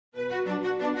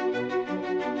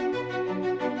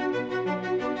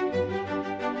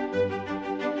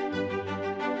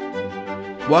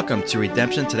Welcome to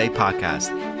Redemption Today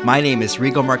podcast. My name is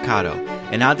Rigo Mercado,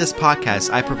 and on this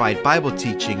podcast, I provide Bible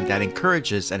teaching that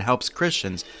encourages and helps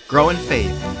Christians grow in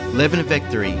faith, live in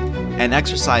victory, and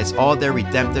exercise all their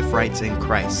redemptive rights in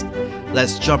Christ.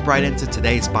 Let's jump right into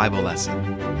today's Bible lesson.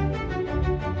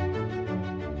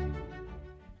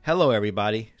 Hello,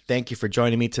 everybody. Thank you for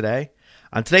joining me today.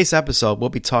 On today's episode, we'll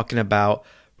be talking about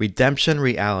redemption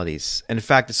realities. In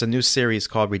fact, it's a new series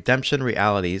called Redemption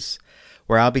Realities,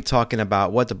 where I'll be talking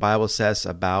about what the Bible says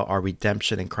about our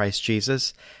redemption in Christ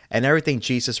Jesus and everything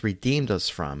Jesus redeemed us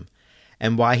from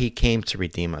and why he came to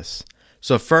redeem us.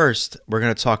 So first, we're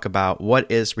going to talk about what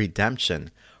is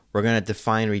redemption. We're going to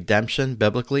define redemption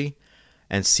biblically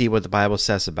and see what the Bible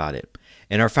says about it.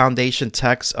 And our foundation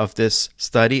text of this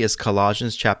study is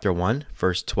Colossians chapter 1,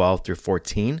 verse 12 through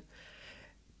 14.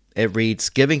 It reads,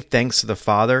 "Giving thanks to the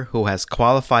Father who has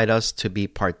qualified us to be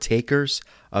partakers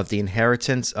of the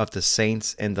inheritance of the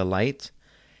saints in the light.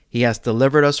 He has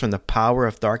delivered us from the power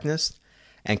of darkness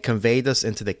and conveyed us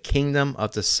into the kingdom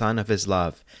of the Son of his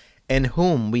love, in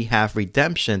whom we have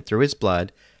redemption through his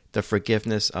blood, the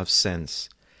forgiveness of sins."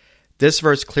 This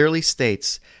verse clearly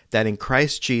states that in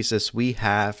Christ Jesus we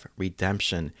have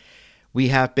redemption. We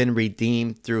have been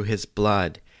redeemed through his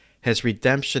blood. His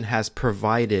redemption has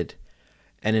provided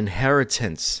an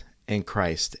inheritance in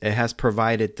Christ. It has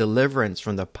provided deliverance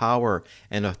from the power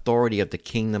and authority of the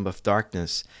kingdom of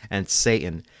darkness and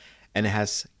Satan, and it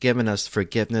has given us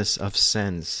forgiveness of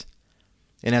sins.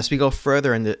 And as we go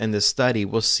further in the study,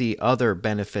 we'll see other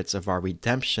benefits of our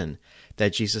redemption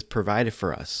that Jesus provided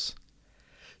for us.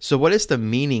 So what is the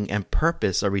meaning and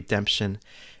purpose of redemption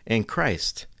in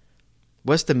Christ?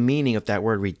 What's the meaning of that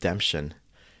word redemption?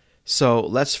 So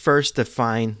let's first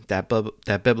define that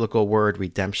biblical word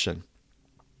redemption.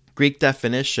 Greek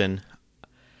definition,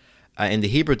 in the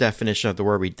Hebrew definition of the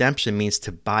word redemption, means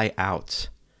to buy out,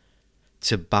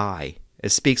 to buy. It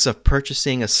speaks of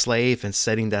purchasing a slave and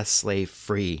setting that slave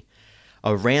free.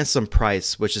 A ransom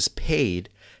price which is paid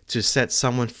to set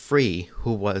someone free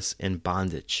who was in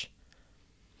bondage.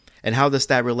 And how does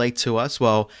that relate to us?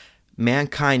 Well,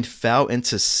 mankind fell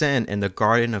into sin in the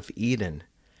Garden of Eden.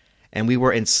 And we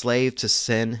were enslaved to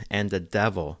sin and the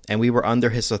devil, and we were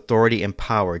under his authority and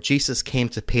power. Jesus came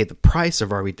to pay the price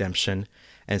of our redemption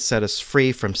and set us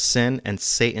free from sin and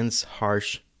Satan's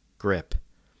harsh grip.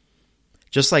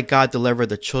 Just like God delivered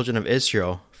the children of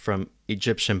Israel from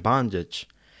Egyptian bondage,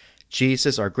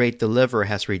 Jesus, our great deliverer,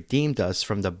 has redeemed us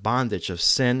from the bondage of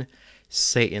sin,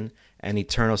 Satan, and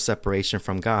eternal separation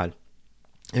from God.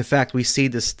 In fact, we see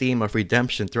this theme of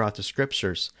redemption throughout the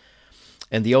scriptures.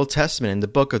 In the Old Testament, in the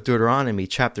book of Deuteronomy,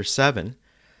 chapter 7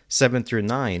 through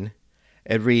 9,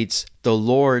 it reads, "The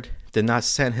Lord did not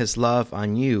send his love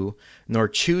on you, nor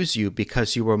choose you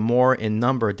because you were more in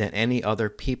number than any other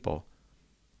people.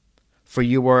 For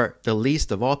you were the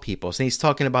least of all peoples." And he's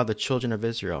talking about the children of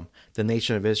Israel, the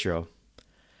nation of Israel.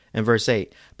 In verse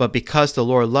 8, "But because the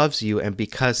Lord loves you and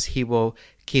because he will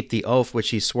keep the oath which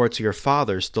he swore to your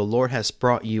fathers, the Lord has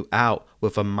brought you out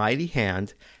with a mighty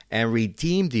hand and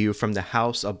redeemed you from the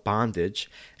house of bondage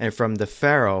and from the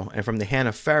hand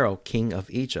of Pharaoh, king of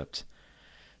Egypt."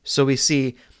 So we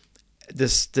see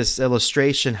this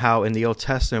illustration how in the Old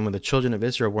Testament, when the children of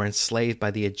Israel were enslaved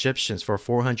by the Egyptians for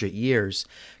 400 years,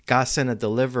 God sent a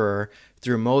deliverer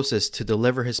through Moses to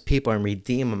deliver his people and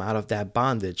redeem them out of that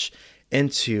bondage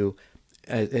into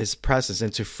his presence,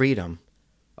 into freedom,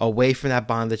 away from that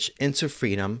bondage into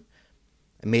freedom,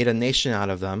 and made a nation out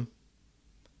of them,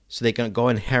 so they can go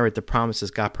inherit the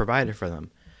promises God provided for them.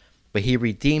 But he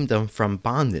redeemed them from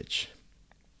bondage.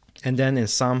 And then in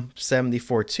Psalm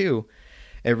 74:2,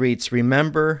 it reads,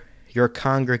 "Remember your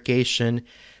congregation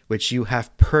which you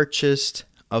have purchased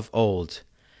of old,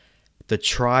 the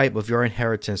tribe of your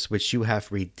inheritance which you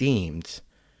have redeemed,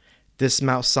 this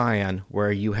Mount Zion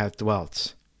where you have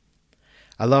dwelt."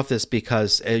 I love this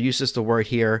because it uses the word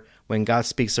here when God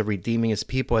speaks of redeeming his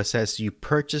people. It says, "You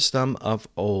purchased them of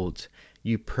old."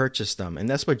 You purchased them. And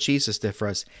that's what Jesus did for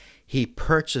us. He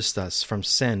purchased us from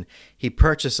sin. He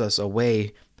purchased us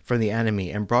away from the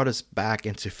enemy and brought us back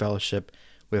into fellowship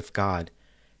with God.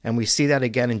 And we see that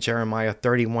again in Jeremiah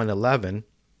 31:11.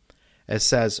 It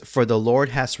says, "For the Lord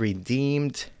has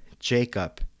redeemed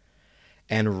Jacob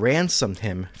and ransomed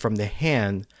him from the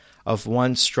hand of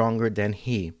one stronger than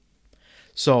he."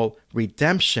 So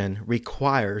redemption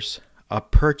requires a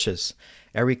purchase.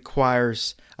 It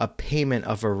requires a payment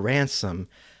of a ransom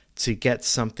to get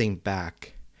something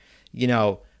back. You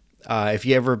know, if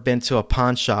you ever been to a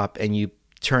pawn shop and you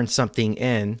turn something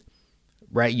in,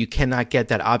 right, you cannot get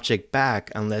that object back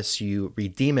unless you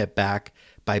redeem it back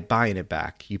by buying it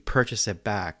back. You purchase it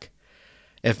back.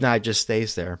 If not, it just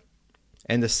stays there.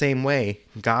 In the same way,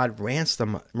 God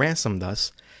ransomed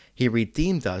us. He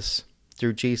redeemed us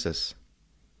through Jesus.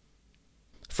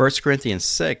 1 Corinthians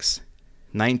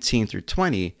 6:19 through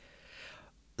 20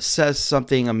 says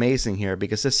something amazing here,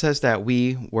 because it says that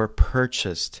we were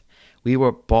purchased. We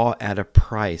were bought at a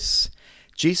price.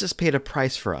 Jesus paid a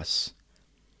price for us.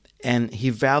 And he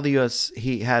valued us.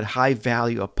 He had high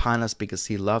value upon us because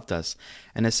he loved us.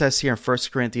 And it says here in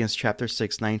 1 Corinthians chapter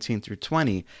 6:19 through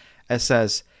 20, it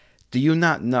says, "Do you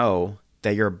not know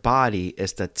that your body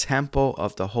is the temple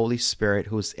of the Holy Spirit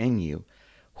who is in you,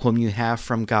 whom you have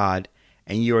from God,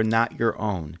 and you are not your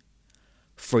own?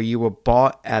 For you were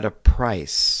bought at a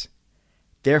price.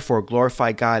 Therefore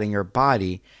glorify God in your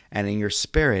body and in your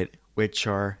spirit, which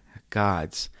are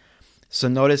God's." So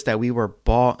notice that we were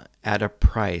bought at a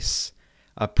price.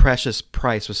 A precious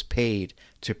price was paid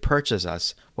to purchase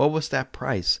us. What was that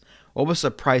price? What was the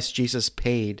price Jesus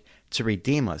paid to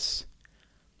redeem us?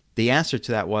 The answer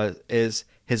to that is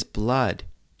his blood.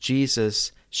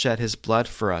 Jesus shed his blood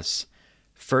for us.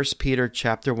 1 Peter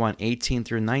chapter 1, 18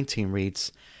 through 19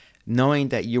 reads, "Knowing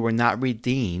that you were not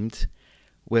redeemed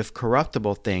with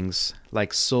corruptible things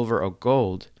like silver or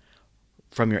gold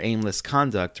from your aimless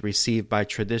conduct received by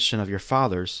tradition of your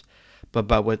fathers,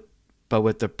 but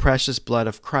with the precious blood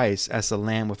of Christ as a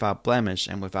lamb without blemish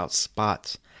and without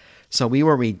spot." So we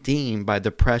were redeemed by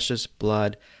the precious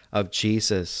blood of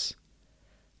Jesus.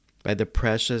 By the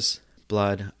precious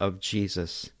blood of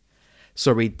Jesus.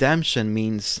 So redemption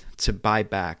means to buy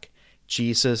back.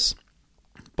 Jesus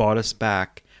bought us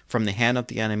back from the hand of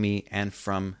the enemy and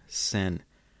from sin.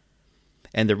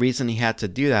 And the reason he had to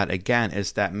do that, again,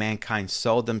 is that mankind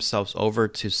sold themselves over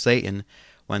to Satan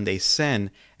when they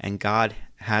sinned, and God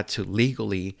had to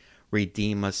legally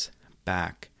redeem us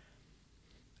back.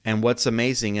 And what's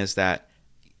amazing is that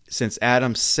since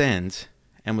Adam sinned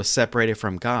and was separated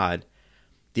from God,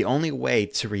 the only way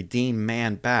to redeem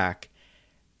man back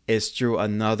is through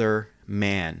another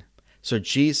man. So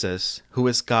Jesus, who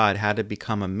is God, had to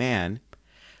become a man,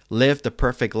 lived the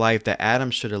perfect life that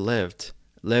Adam should have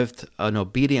lived an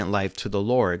obedient life to the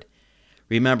Lord.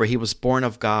 Remember, he was born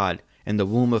of God in the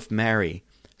womb of Mary,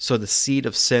 so the seed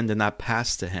of sin did not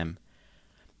pass to him.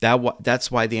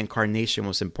 That's why the incarnation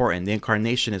was important. The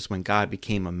incarnation is when God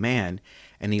became a man,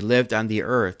 and he lived on the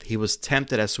earth. He was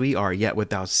tempted as we are, yet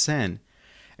without sin,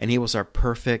 and he was our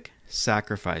perfect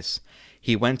sacrifice.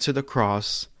 He went to the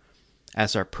cross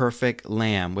as our perfect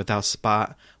lamb, without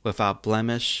spot, without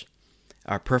blemish,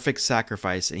 our perfect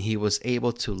sacrifice, and he was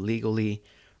able to legally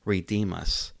redeem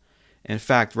us. In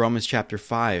fact, Romans chapter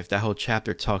 5, that whole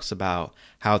chapter talks about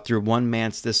how through one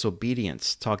man's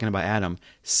disobedience, talking about Adam,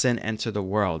 sin entered the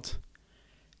world.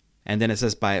 And then it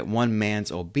says by one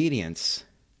man's obedience,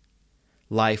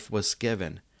 life was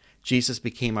given. Jesus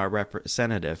became our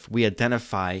representative. We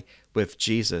identify with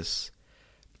Jesus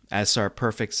as our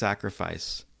perfect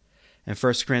sacrifice. In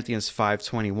 1 Corinthians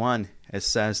 5:21, it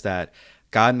says that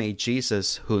God made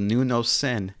Jesus, who knew no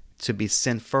sin, to be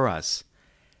sin for us,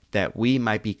 that we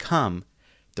might become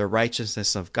the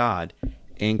righteousness of God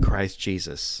in Christ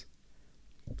Jesus.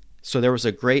 So there was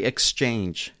a great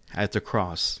exchange at the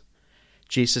cross.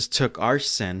 Jesus took our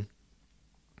sin.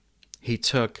 He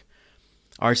took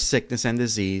our sickness and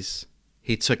disease.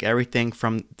 He took everything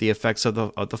from the effects of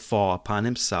the fall upon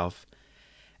himself.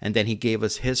 And then he gave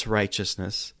us his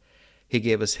righteousness. He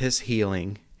gave us his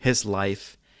healing, his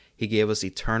life. He gave us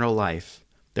eternal life.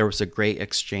 There was a great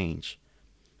exchange.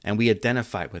 And we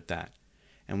identify with that.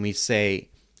 And we say,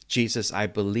 Jesus, I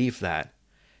believe that.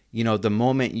 You know, the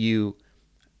moment you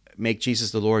make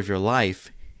Jesus the Lord of your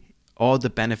life, all the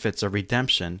benefits of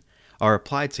redemption are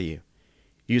applied to you.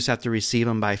 You just have to receive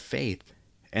them by faith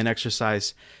and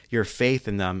exercise your faith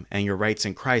in them and your rights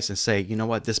in Christ and say, you know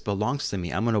what, this belongs to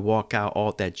me. I'm going to walk out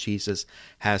all that Jesus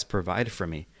has provided for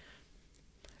me.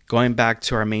 Going back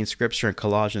to our main scripture in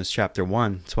Colossians chapter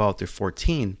 1, 12 through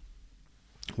 14,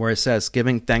 where it says,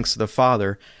 giving thanks to the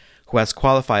Father who has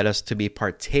qualified us to be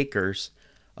partakers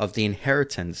of the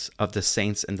inheritance of the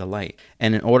saints in the light.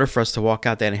 And in order for us to walk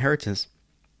out that inheritance,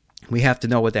 we have to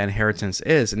know what that inheritance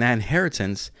is. And that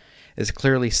inheritance is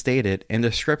clearly stated in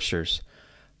the scriptures.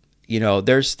 You know,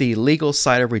 there's the legal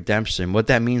side of redemption. What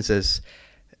that means is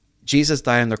Jesus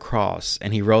died on the cross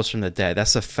and he rose from the dead.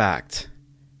 That's a fact.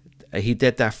 He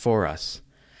did that for us.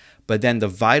 But then the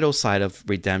vital side of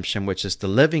redemption, which is the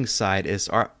living side, is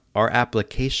our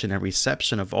application and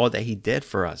reception of all that he did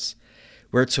for us.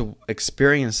 We're to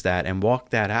experience that and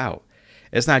walk that out.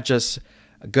 It's not just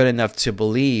good enough to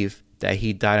believe that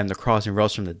he died on the cross and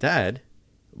rose from the dead,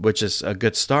 which is a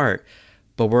good start,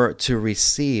 but we're to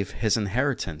receive his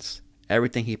inheritance,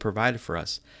 everything he provided for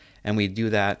us. And we do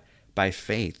that by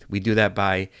faith. We do that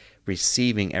by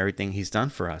receiving everything he's done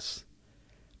for us.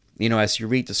 As you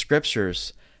read the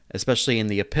scriptures, especially in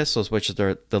the epistles, which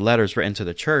are the letters written to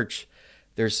the church,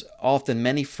 there's often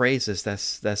many phrases that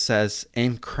says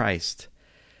in Christ.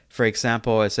 For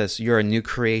example, it says you're a new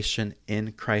creation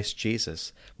in Christ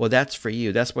Jesus. Well, that's for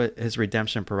you. That's what his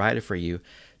redemption provided for you.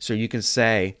 So you can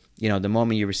say, the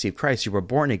moment you received Christ, you were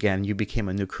born again, you became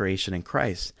a new creation in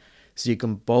Christ. So you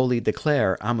can boldly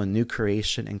declare, I'm a new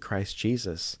creation in Christ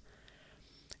Jesus.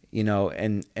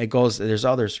 And it goes, there's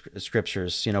other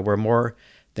scriptures, we're more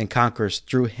than conquerors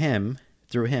through him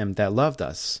that loved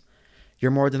us.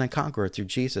 You're more than a conqueror through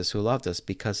Jesus who loved us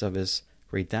because of his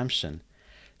redemption.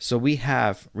 So we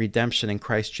have redemption in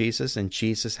Christ Jesus, and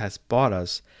Jesus has bought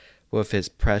us with his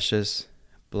precious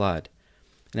blood.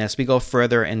 And as we go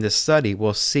further in this study,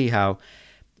 we'll see how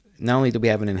not only do we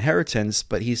have an inheritance,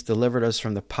 but he's delivered us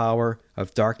from the power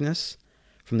of darkness,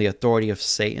 from the authority of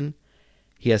Satan.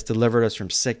 He has delivered us from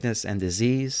sickness and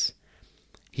disease.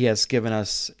 He has given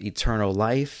us eternal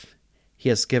life. He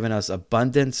has given us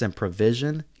abundance and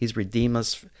provision. He's redeemed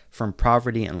us from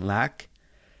poverty and lack.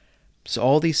 So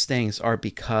all these things are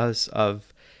because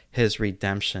of his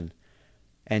redemption.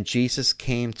 And Jesus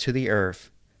came to the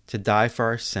earth to die for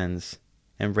our sins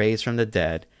and raise from the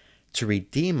dead to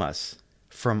redeem us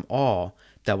from all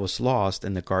that was lost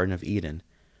in the Garden of Eden.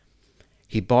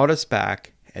 He bought us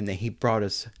back, and then he brought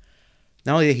us,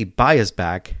 not only did he buy us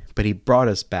back, but he brought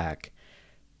us back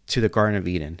to the Garden of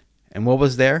Eden. And what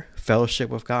was there?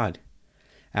 Fellowship with God.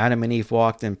 Adam and Eve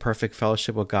walked in perfect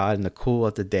fellowship with God in the cool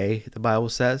of the day, the Bible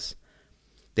says.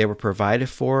 They were provided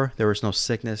for. There was no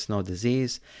sickness, no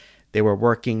disease. They were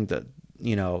working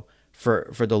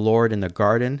for the Lord in the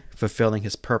garden, fulfilling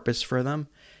his purpose for them.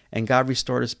 And God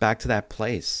restored us back to that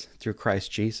place through Christ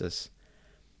Jesus.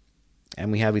 And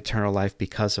we have eternal life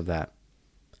because of that.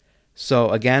 So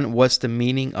again, what's the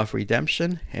meaning of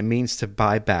redemption? It means to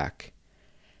buy back,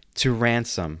 to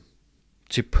ransom,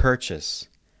 to purchase.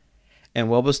 And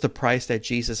what was the price that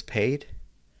Jesus paid?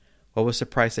 What was the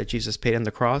price that Jesus paid on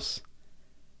the cross?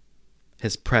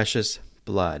 His precious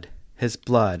blood. His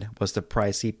blood was the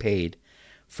price he paid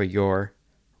for your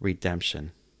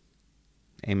redemption.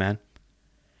 Amen.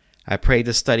 I pray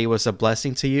this study was a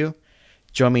blessing to you.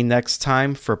 Join me next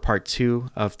time for part 2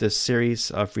 of this series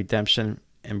of redemption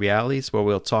and realities, where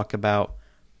we'll talk about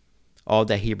all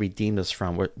that he redeemed us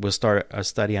from. We'll start a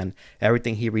study on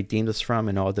everything he redeemed us from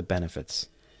and all the benefits.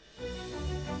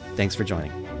 Thanks for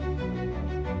joining.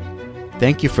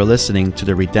 Thank you for listening to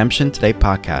the Redemption Today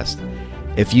podcast.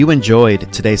 If you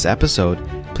enjoyed today's episode,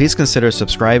 please consider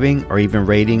subscribing or even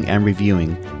rating and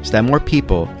reviewing so that more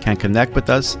people can connect with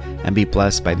us and be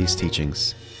blessed by these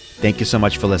teachings. Thank you so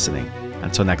much for listening.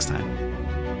 Until next time.